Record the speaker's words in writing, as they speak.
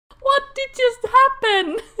What did just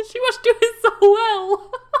happen? She was doing so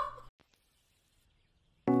well.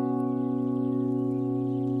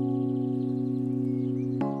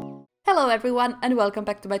 Hello everyone and welcome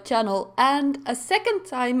back to my channel, and a second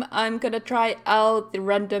time I'm gonna try out the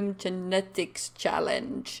random genetics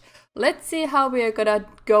challenge. Let's see how we are gonna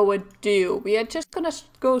go and do. We are just gonna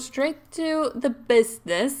go straight to the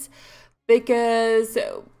business because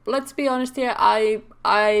let's be honest here,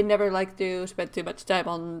 I never like to spend too much time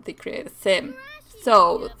on the creative sim.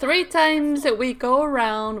 So 3 times we go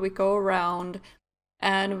around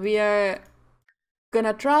and we are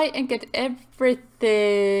gonna try and get everything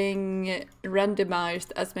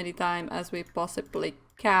randomized as many times as we possibly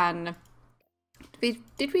can.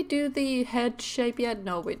 Did we do the head shape yet?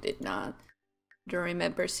 No, we did not. Don't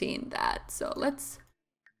remember seeing that. So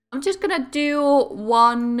I'm just gonna do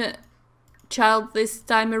one child this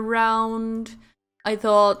time around. I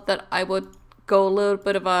thought that I would go a little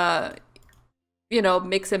bit of a, you know,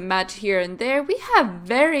 mix and match here and there. We have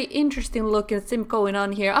very interesting looking sim going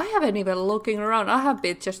on here. I haven't even looking around. I have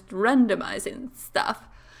been just randomizing stuff.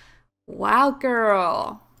 Wow,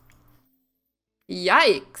 girl.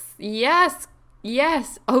 Yikes. Yes.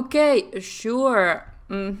 Okay, sure.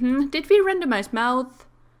 Did we randomize mouth?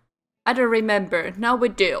 I don't remember. Now we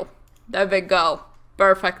do. There we go.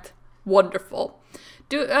 Perfect. Wonderful.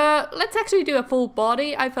 Let's actually do a full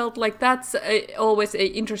body. I felt like that's always an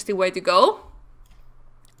interesting way to go.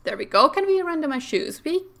 There we go. Can we randomize shoes?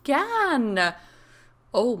 We can.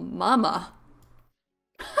 Oh, mama.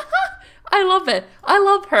 I love it. I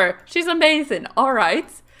love her. She's amazing. All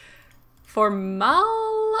right.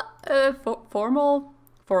 Formal.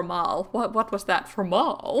 What was that?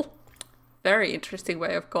 Formal. Very interesting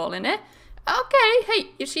way of calling it. Okay.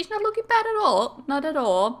 Hey, she's not looking bad at all. Not at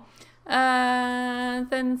all.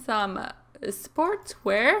 Then some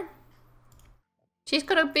sportswear. She's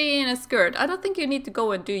gonna be in a skirt. I don't think you need to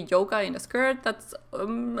go and do yoga in a skirt. That's a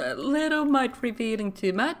little might revealing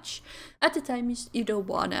too much. At the time you don't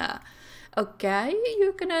wanna. Okay,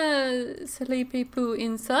 you're gonna sleepy poo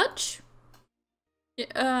in such.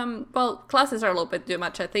 Well, classes are a little bit too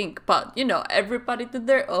much, I think, but you know, everybody did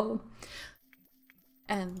their own.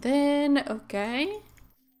 And then, okay.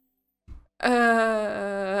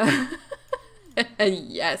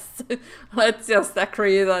 Yes. Let's just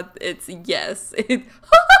agree that it's yes. Did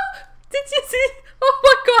you see? Oh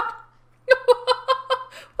my god!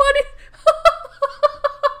 What is...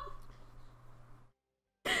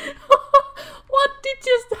 What did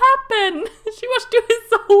just happen? She was doing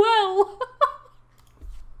so well.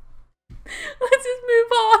 Let's just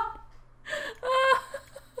move on.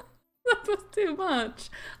 That was too much.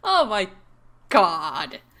 Oh my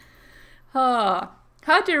god.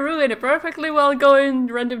 How to ruin a perfectly well going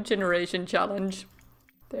random generation challenge.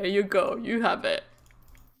 There you go, you have it.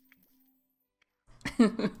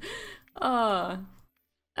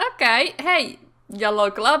 Okay, hey, yellow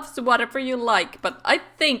gloves, whatever you like, but I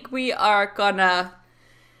think we are gonna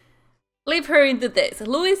leave her into this.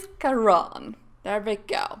 Louis Caron. There we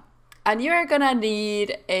go. And you're gonna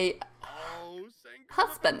need a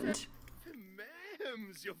husband.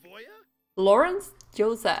 Lawrence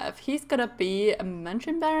Joseph. He's gonna be a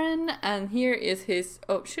mansion baron, and here is his...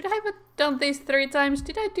 Oh, should I have done these 3 times?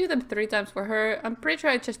 Did I do them 3 times for her? I'm pretty sure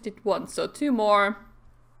I just did once, so 2 more.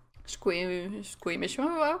 Squeamish.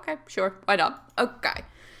 Oh, okay, sure. Why not? Okay.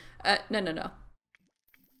 No.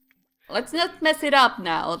 Let's not mess it up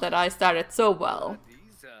now that I started so well.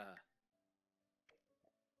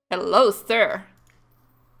 Hello, sir.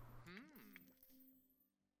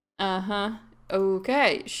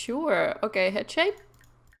 Okay, sure. Okay, head shape.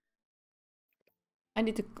 I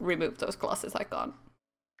need to remove those glasses. I can't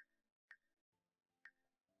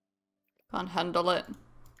handle it.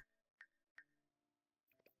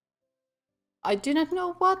 I do not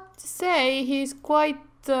know what to say. He's quite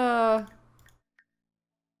I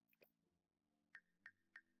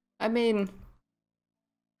mean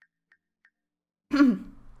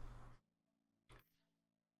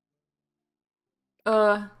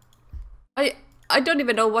I don't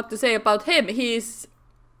even know what to say about him.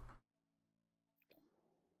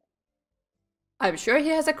 I'm sure he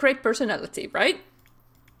has a great personality, right?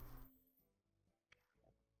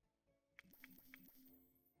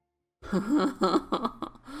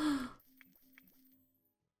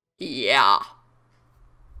 Yeah.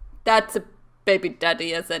 That's a baby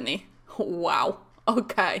daddy, isn't he? Wow.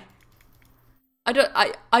 Okay.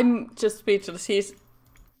 I'm just speechless. He's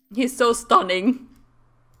so stunning.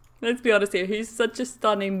 Let's be honest here, he's such a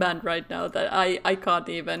stunning man right now that I can't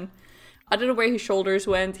even. I don't know where his shoulders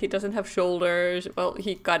went. He doesn't have shoulders. Well,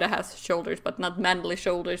 he kinda has shoulders, but not manly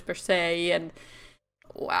shoulders per se. And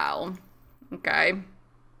Wow. Okay.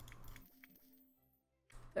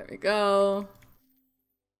 There we go.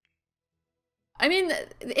 I mean,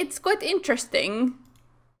 it's quite interesting.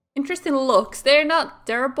 Interesting looks. They're not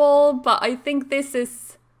terrible, but I think this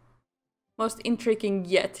is most intriguing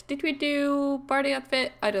yet. Did we do party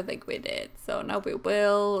outfit? I don't think we did. So now we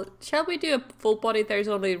will. Shall we do a full body? There's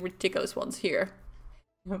only ridiculous ones here.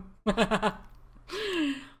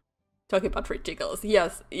 Talking about ridiculous.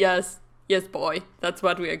 Yes, yes, yes, boy. That's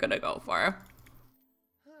what we are gonna go for.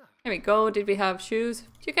 There we go. Did we have shoes?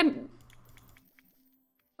 You can...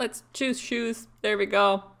 Let's choose shoes. There we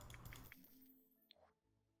go.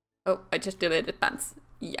 Oh, I just deleted pants.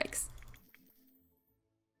 Yikes.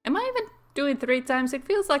 Am I even doing 3 times? It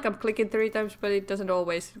feels like I'm clicking 3 times, but it doesn't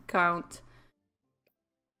always count.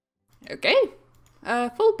 Okay.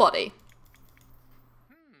 Full body.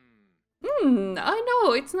 I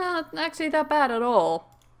know, it's not actually that bad at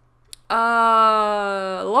all.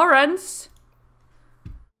 Lawrence.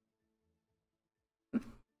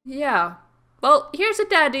 Yeah. Well, here's a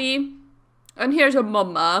daddy, and here's a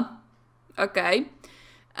mama. Okay.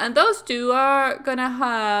 And those two are gonna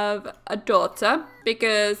have a daughter,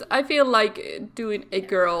 because I feel like doing a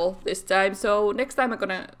girl this time, so next time I'm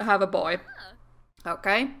gonna have a boy.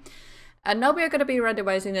 Okay. And now we are gonna be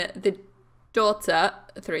randomizing the daughter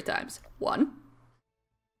 3 times. 1,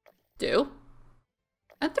 2,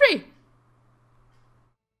 and 3.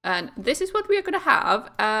 And this is what we are gonna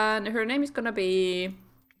have, and her name is gonna be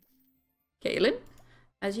Kaylin.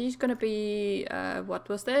 And she's gonna be, what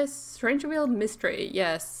was this? Strangerville Mystery,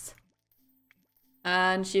 yes.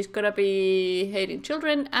 And she's gonna be hating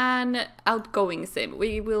children and outgoing sim.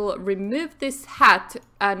 We will remove this hat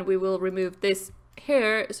and we will remove this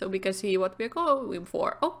hair so we can see what we're going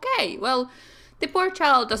for. Okay, well, the poor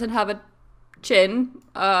child doesn't have a chin.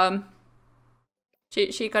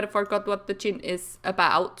 She kind of forgot what the chin is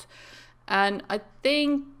about. And I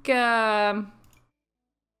think...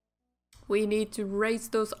 we need to raise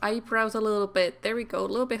those eyebrows a little bit. There we go, a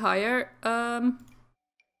little bit higher.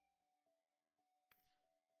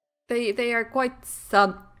 They are quite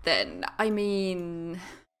something. I mean,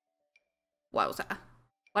 wowza.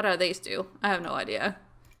 What are these two? I have no idea.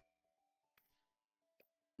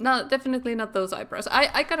 No, definitely not those eyebrows.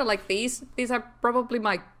 I kind of like these. These are probably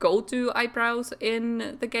my go-to eyebrows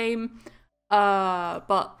in the game.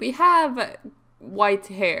 But we have white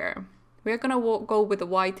hair. We're gonna go with the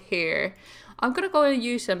white hair. I'm gonna go and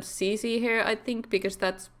use some CC hair, I think, because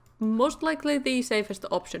that's most likely the safest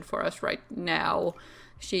option for us right now.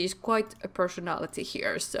 She's quite a personality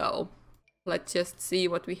here, so let's just see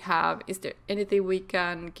what we have. Is there anything we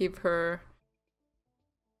can give her?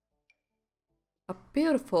 A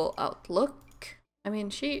beautiful outlook. I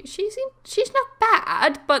mean, she's not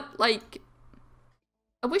bad, but like,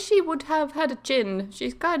 I wish she would have had a chin.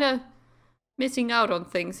 She's kind of missing out on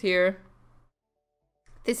things here.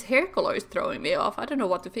 This hair color is throwing me off. I don't know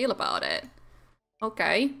what to feel about it.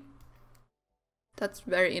 Okay. That's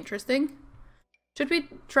very interesting. Should we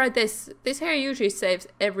try this? This hair usually saves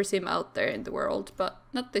every sim out there in the world, but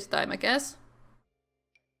not this time, I guess.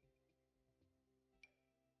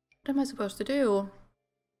 What am I supposed to do?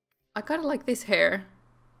 I kind of like this hair.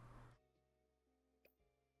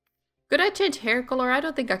 Could I change hair color? I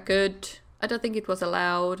don't think I could. I don't think it was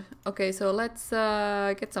allowed. Okay, so let's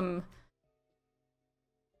get some...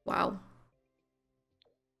 Wow.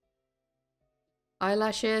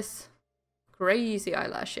 Eyelashes. Crazy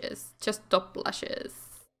eyelashes. Just top lashes.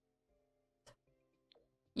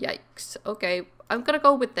 Yikes. Okay, I'm gonna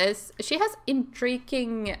go with this. She has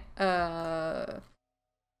intriguing eye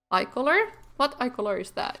color. What eye color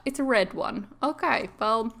is that? It's a red one. Okay,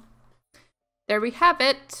 well, there we have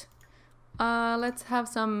it. Let's have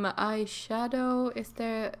some eyeshadow. Is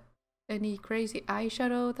there any crazy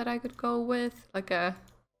eyeshadow that I could go with? Like a...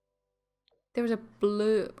 There was a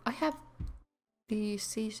blue... I have the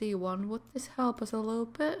CC one. Would this help us a little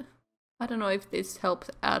bit? I don't know if this helps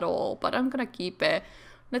at all, but I'm gonna keep it.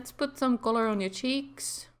 Let's put some color on your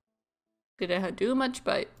cheeks. Didn't do much,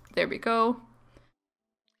 but there we go.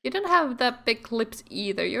 You don't have that big lips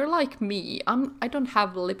either. You're like me. I don't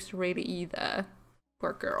have lips really either.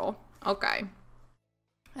 Poor girl. Okay.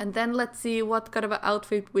 And then let's see what kind of an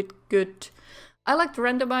outfit with good... I like to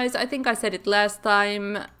randomize. I think I said it last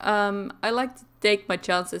time. I like to take my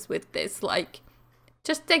chances with this. Like,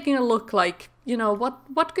 just taking a look like, you know,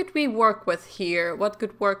 what could we work with here? What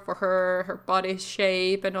could work for her, her body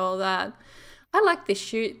shape and all that. I like this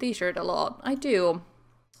t-shirt a lot. I do.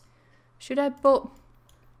 Should I put...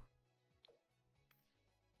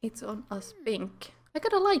 It's on us pink. I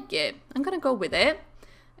gotta like it. I'm gonna go with it.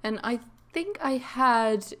 And I think I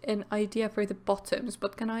had an idea for the bottoms,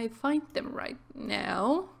 but can I find them right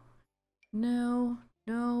now? No.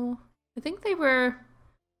 I think they were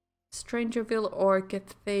Strangerville or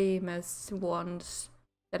Get Famous ones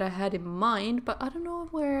that I had in mind, but I don't know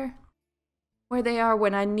where they are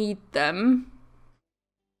when I need them.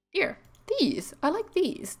 Here, these. I like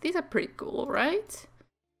these. These are pretty cool, right?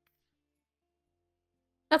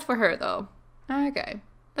 That's for her though. Okay,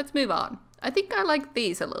 let's move on. I think I like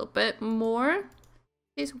these a little bit more.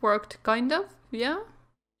 These worked kind of, yeah.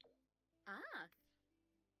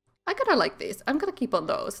 I kinda like these. I'm gonna keep on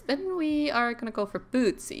those. Then we are gonna go for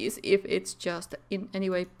bootsies if it's just in any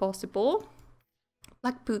way possible.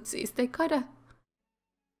 Like bootsies, they kinda...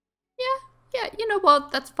 Yeah, you know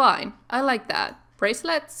what? That's fine. I like that.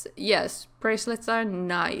 Bracelets? Yes, bracelets are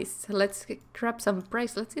nice. Let's grab some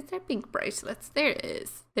bracelets. Is there pink bracelets? There it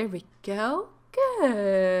is. There we go.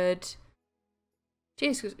 Good.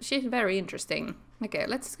 She's very interesting. Okay,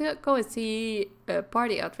 let's go and see a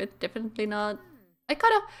party outfit. Definitely not. I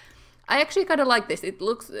actually kind of like this. It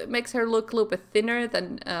makes her look a little bit thinner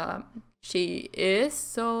than she is.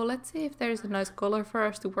 So let's see if there's a nice color for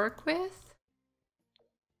us to work with.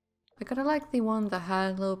 I kind of like the one that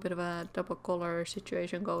had a little bit of a double color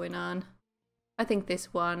situation going on. I think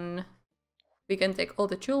this one, we can take all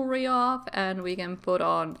the jewelry off and we can put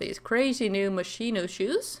on these crazy new Moschino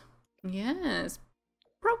shoes. Yes,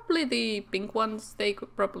 probably the pink ones, they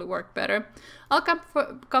could probably work better. I'll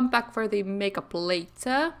come back for the makeup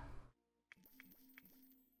later.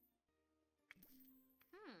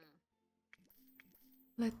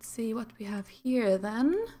 Let's see what we have here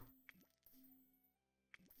then.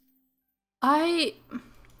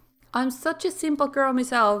 I'm such a simple girl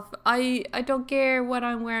myself. I don't care what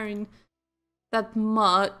I'm wearing that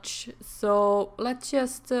much. So let's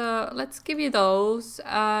just let's give you those,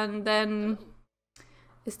 and then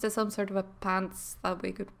is there some sort of a pants that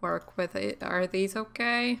we could work with? Are these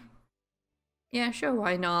okay? Yeah, sure,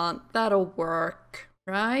 why not? That'll work,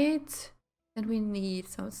 right? Then we need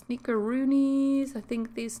some sneakeroonies. I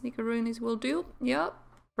think these sneakeroonies will do. Yep,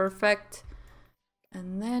 perfect.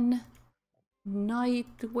 And then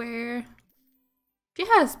nightwear. She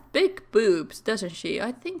has big boobs, doesn't she?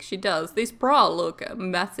 I think she does. These bra look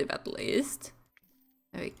massive at least.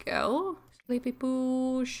 There we go. Sleepy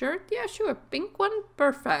Poo shirt. Yeah, sure. Pink one.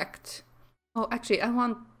 Perfect. Oh, actually, I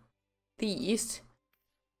want these.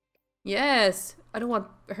 Yes. I don't want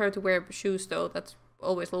her to wear shoes though. That's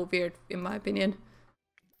always a little weird in my opinion.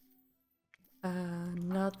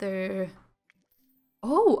 Another...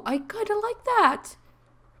 Oh, I kinda like that!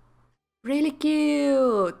 Really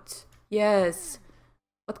cute! Yes.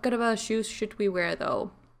 What kind of shoes should we wear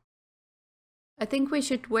though? I think we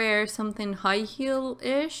should wear something high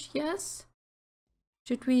heel-ish, yes?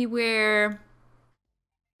 Should we wear...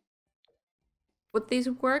 Would these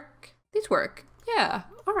work? These work. Yeah,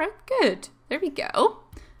 alright, good. There we go.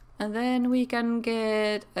 And then we can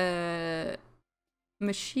get a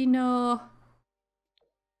Moschino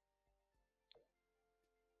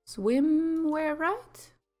swimwear,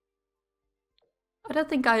 right? I don't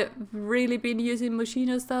think I've really been using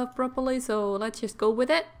Moschino stuff properly, so let's just go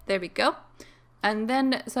with it. There we go. And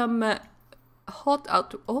then some hot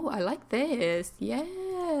out. Oh, I like this.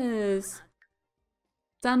 Yes.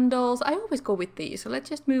 Sandals. I always go with these, so let's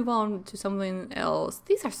just move on to something else.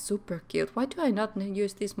 These are super cute. Why do I not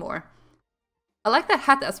use these more? I like that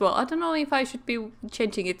hat as well. I don't know if I should be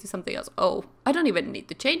changing it to something else. Oh, I don't even need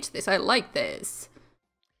to change this. I like this.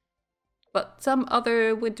 But some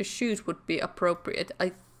other winter shoes would be appropriate,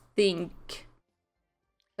 I think.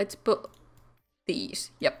 Let's put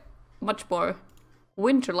these. Yep, much more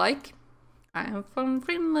winter-like. I am from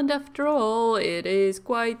Finland after all. It is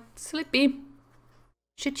quite slippy.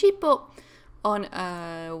 Should she put on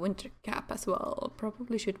a winter cap as well?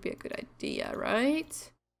 Probably should be a good idea,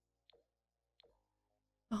 right?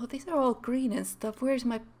 Oh, these are all green and stuff. Where's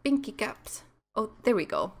my pinky caps? Oh, there we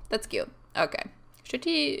go. That's cute. Okay.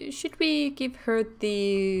 Should we give her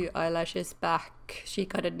the eyelashes back? She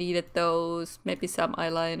kind of needed those. Maybe some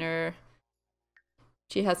eyeliner.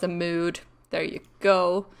 She has a mood. There you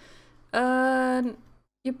go.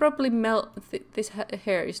 You probably melt... this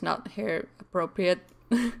hair is not hair appropriate.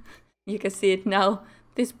 You can see it now.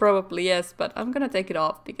 This probably yes, but I'm gonna take it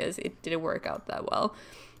off because it didn't work out that well.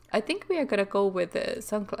 I think we are gonna go with the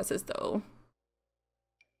sunglasses though.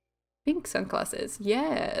 Pink sunglasses,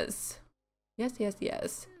 yes.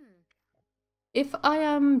 Yes. If I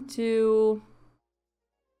am to...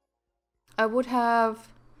 I would have...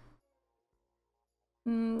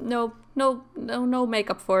 No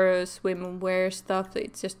makeup for swimwear stuff.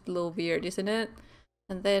 It's just a little weird, isn't it?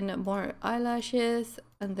 And then more eyelashes.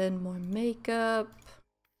 and then more makeup.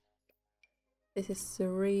 This is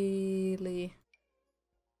really...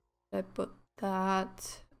 I put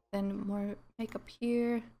that, then more makeup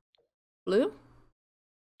here. Blue?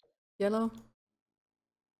 Yellow?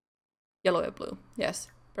 Yellow and blue, yes,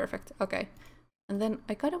 perfect, okay. And then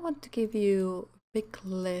I kind of want to give you big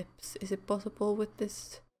lips. Is it possible with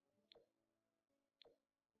this?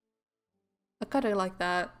 I kind of like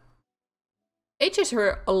that. Ages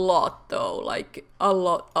her a lot though, like a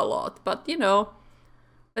lot, but you know,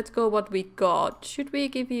 let's go what we got. Should we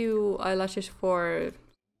give you eyelashes for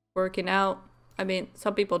working out? I mean,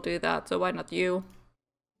 some people do that, so why not you?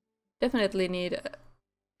 Definitely need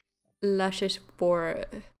lashes for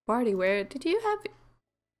party wear. Did you have...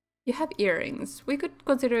 You have earrings. We could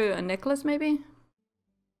consider a necklace maybe?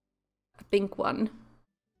 A pink one.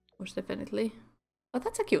 Most definitely. Oh,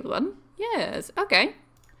 that's a cute one. Yes, okay.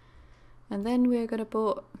 And then we're gonna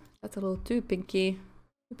put... That's a little too pinky.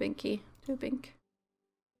 Too pinky. Too pink.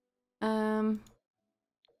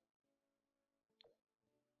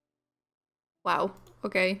 Wow,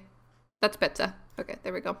 okay. That's better. Okay,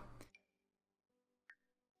 there we go.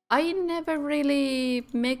 I never really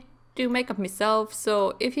do makeup myself,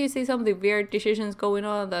 so if you see some of the weird decisions going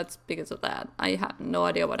on, that's because of that. I have no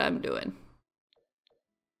idea what I'm doing.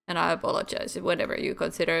 And I apologize whenever you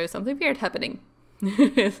consider something weird happening.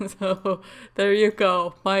 So, there you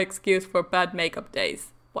go. My excuse for bad makeup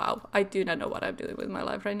days. Wow, I do not know what I'm doing with my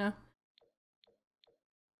life right now.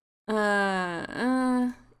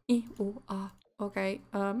 Okay,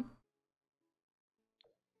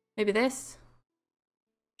 maybe this?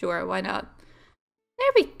 Sure, why not?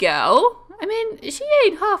 There we go! I mean, she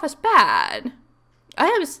ain't half as bad. I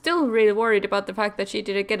am still really worried about the fact that she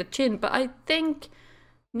didn't get a chin, but I think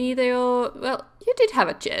neither... Well, you did have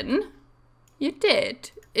a chin. You did.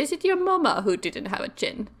 Is it your mama who didn't have a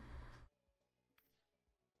chin?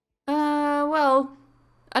 Well,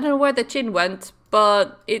 I don't know where the chin went,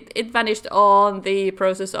 but it vanished on the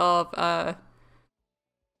process of,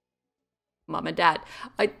 mom and dad.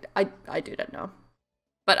 I do not know.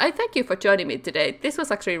 But I thank you for joining me today. This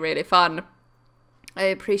was actually really fun. I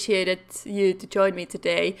appreciated you to join me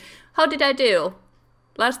today. How did I do?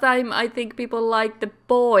 Last time I think people liked the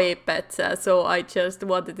boy better, so I just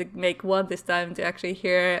wanted to make one this time to actually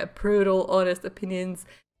hear brutal, honest opinions.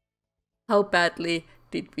 How badly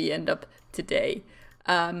did we end up today?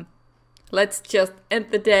 Let's just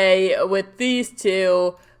end the day with these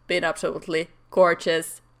two being absolutely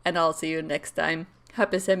gorgeous, and I'll see you next time.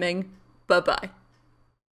 Happy simming. Bye bye.